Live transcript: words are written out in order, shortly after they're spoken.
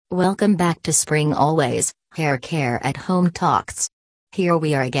Welcome back to Spring Always, Hair Care at Home Talks. Here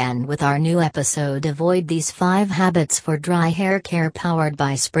we are again with our new episode. Avoid these 5 habits for dry hair care, powered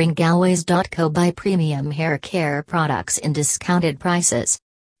by springalways.co. Buy premium hair care products in discounted prices.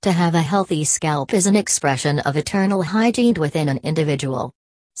 To have a healthy scalp is an expression of eternal hygiene within an individual.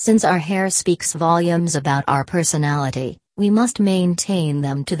 Since our hair speaks volumes about our personality, we must maintain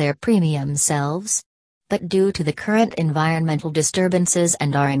them to their premium selves. But due to the current environmental disturbances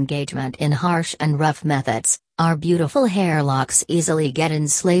and our engagement in harsh and rough methods, our beautiful hair locks easily get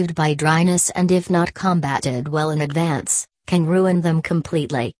enslaved by dryness, and if not combated well in advance, can ruin them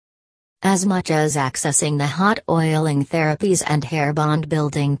completely. As much as accessing the hot oiling therapies and hair bond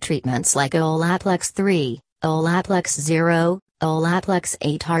building treatments like Olaplex 3, Olaplex 0, Olaplex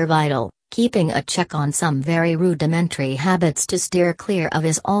 8 are vital, keeping a check on some very rudimentary habits to steer clear of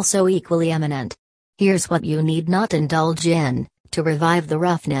is also equally eminent. Here's what you need not indulge in, to revive the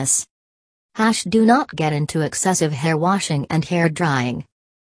roughness. Do not get into excessive hair washing and hair drying.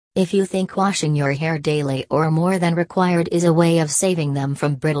 If you think washing your hair daily or more than required is a way of saving them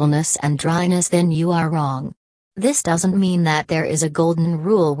from brittleness and dryness, then you are wrong. This doesn't mean that there is a golden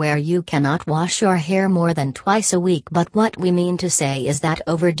rule where you cannot wash your hair more than twice a week, but what we mean to say is that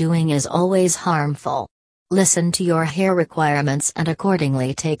overdoing is always harmful. Listen to your hair requirements and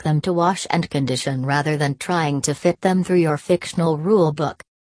accordingly take them to wash and condition rather than trying to fit them through your fictional rule book.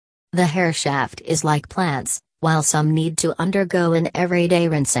 The hair shaft is like plants, while some need to undergo an everyday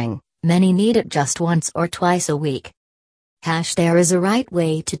rinsing, many need it just once or twice a week. There is a right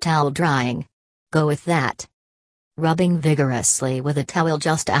way to towel drying. Go with that. Rubbing vigorously with a towel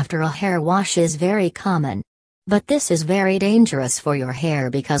just after a hair wash is very common. But this is very dangerous for your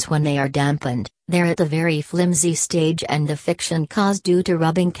hair because when they are dampened, they're at a very flimsy stage, and the friction caused due to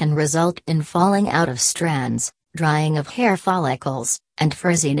rubbing can result in falling out of strands, drying of hair follicles, and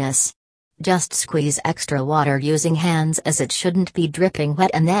frizziness. Just squeeze extra water using hands as it shouldn't be dripping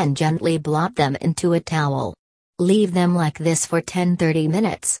wet, and then gently blot them into a towel. Leave them like this for 10-30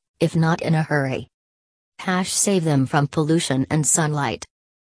 minutes, if not in a hurry. Save them from pollution and sunlight.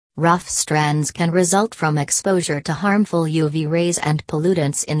 Rough strands can result from exposure to harmful UV rays and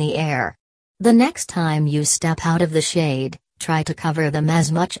pollutants in the air. The next time you step out of the shade, try to cover them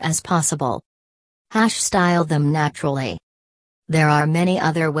as much as possible. Style them naturally. There are many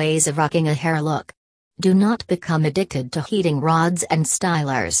other ways of rocking a hair look. Do not become addicted to heating rods and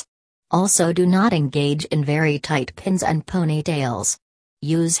stylers. Also, do not engage in very tight pins and ponytails.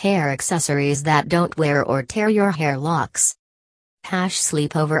 Use hair accessories that don't wear or tear your hair locks.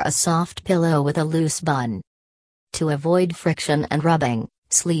 Sleep over a soft pillow with a loose bun. To avoid friction and rubbing,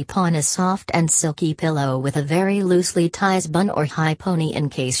 sleep on a soft and silky pillow with a very loosely tied bun or high pony in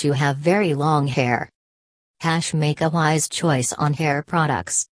case you have very long hair. Make a wise choice on hair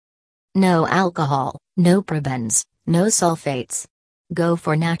products. No alcohol, no parabens, no sulfates. Go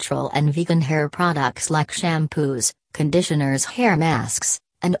for natural and vegan hair products like shampoos, conditioners, hair masks,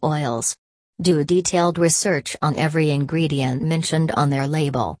 and oils. Do detailed research on every ingredient mentioned on their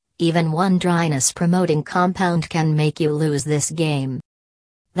label. Even one dryness-promoting compound can make you lose this game.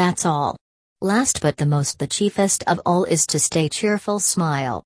 That's all. Last but the chiefest of all is to stay cheerful. Smile.